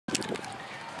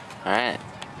Alright.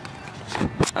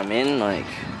 I'm in like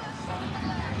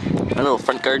my little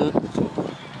front garden. Just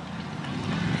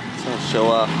gonna show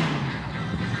off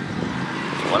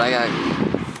what I got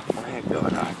going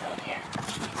on down here.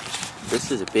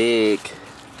 This is a big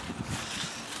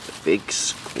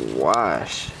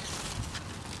squash.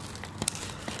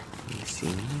 You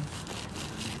see?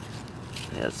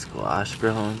 They have squash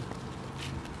growing.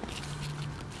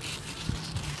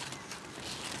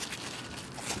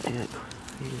 They got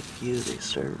quite a few. They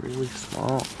start really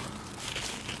small.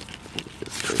 They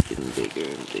just start getting bigger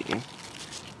and bigger.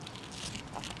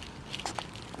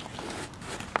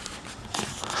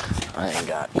 I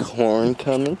got corn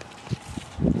coming.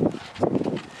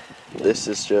 This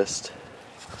is just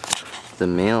the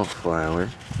male flower.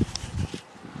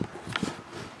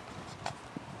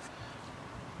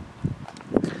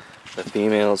 The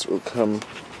females will come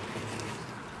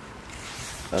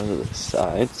out of the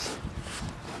sides.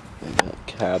 I got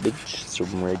cabbage,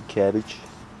 some red cabbage.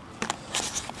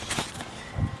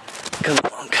 Come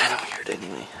along kind of weird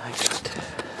anyway. I got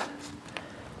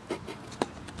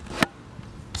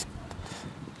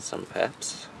some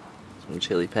peps, some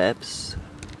chili peps.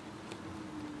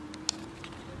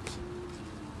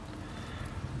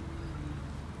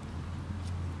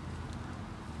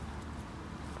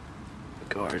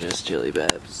 Gorgeous chili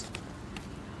peps.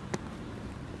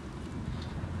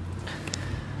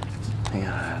 I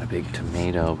got a big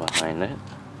tomato behind it.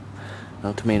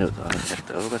 No tomatoes on it yet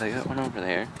though, but I got one over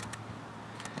there.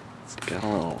 It's got a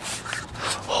little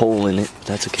hole in it, but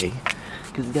that's okay.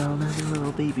 Because it's got another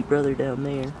little baby brother down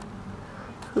there.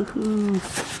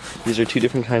 Woohoo! These are two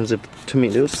different kinds of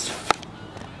tomatoes.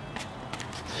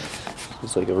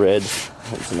 It's like a red,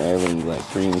 it's an heirloom, like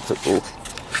green, purple.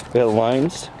 We got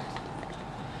lines.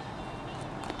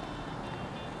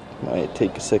 Might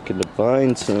take a second to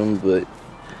find some, but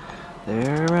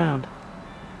they're around.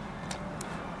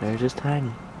 They're just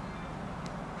tiny.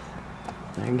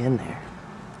 They're getting there.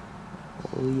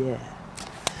 Oh yeah.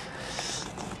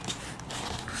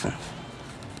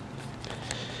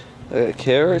 I got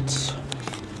carrots.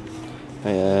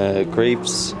 I got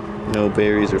grapes. No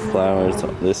berries or flowers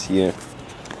this year.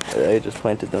 I just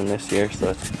planted them this year, so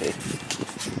that's okay.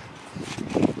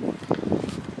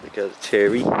 I got a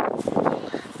cherry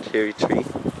tree.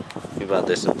 We bought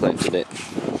this and planted it.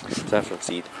 It's not from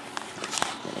seed.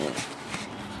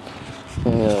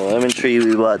 Lemon tree,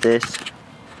 we bought this.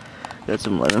 Got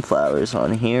some lemon flowers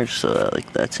on here, so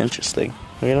like that's interesting.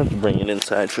 We're gonna have to bring it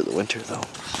inside for the winter though.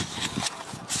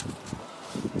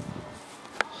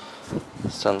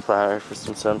 Sunflower for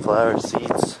some sunflower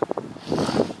seeds.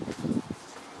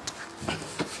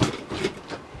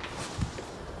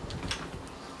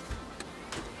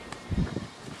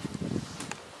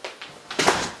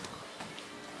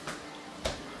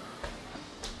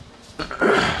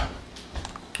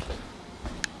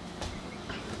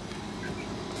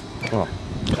 Oh,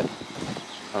 okay.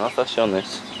 I don't know if I've shown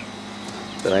this,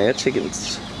 but I got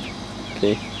chickens.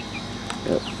 Okay, I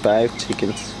got 5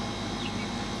 chickens,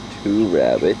 2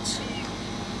 rabbits.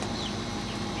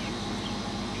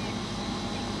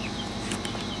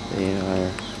 They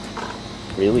are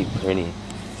really pretty.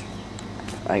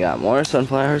 I got more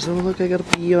sunflowers. Oh look, I got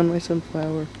a bee on my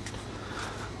sunflower.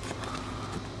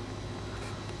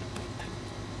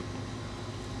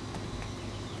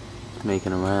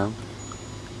 Making around.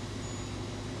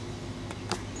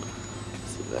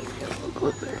 See if I can get a little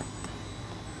clip there.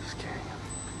 Just carrying him.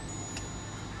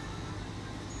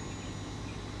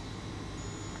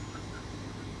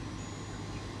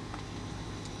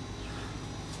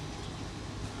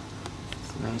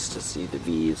 It's nice to see the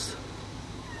bees.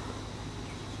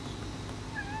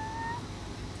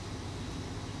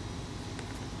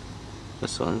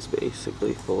 This one's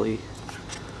basically fully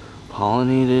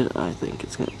pollinated. I think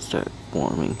it's gonna start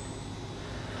forming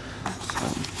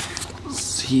some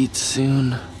seeds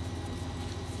soon.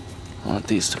 I want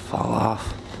these to fall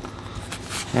off.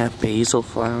 I have basil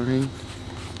flowering.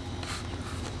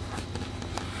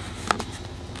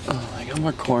 Oh, I got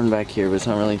more corn back here, but it's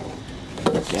not really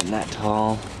getting that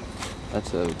tall.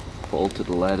 That's a bolted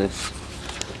lettuce.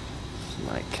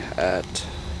 My cat.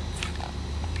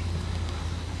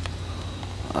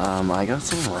 I got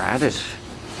some radish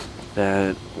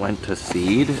that went to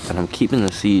seed, and I'm keeping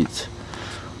the seeds.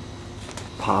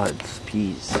 Pods,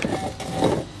 peas.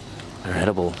 They're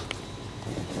edible.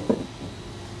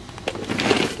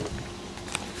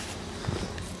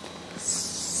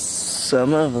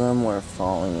 Some of them were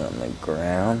falling on the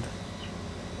ground.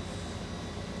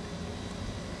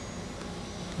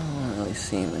 I don't really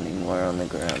see them anymore on the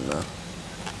ground though.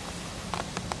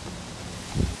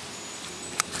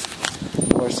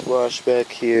 squash back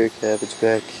here, cabbage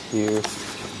back here.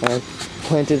 I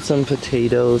planted some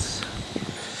potatoes.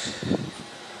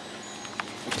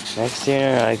 Next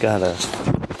year I gotta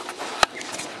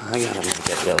make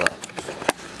that yellow.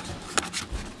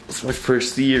 It's my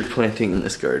first year planting in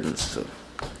this garden, so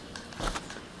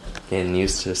getting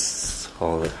used to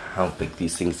how big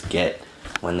these things get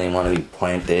when they want to be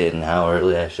planted and how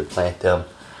early I should plant them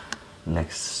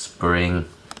next spring.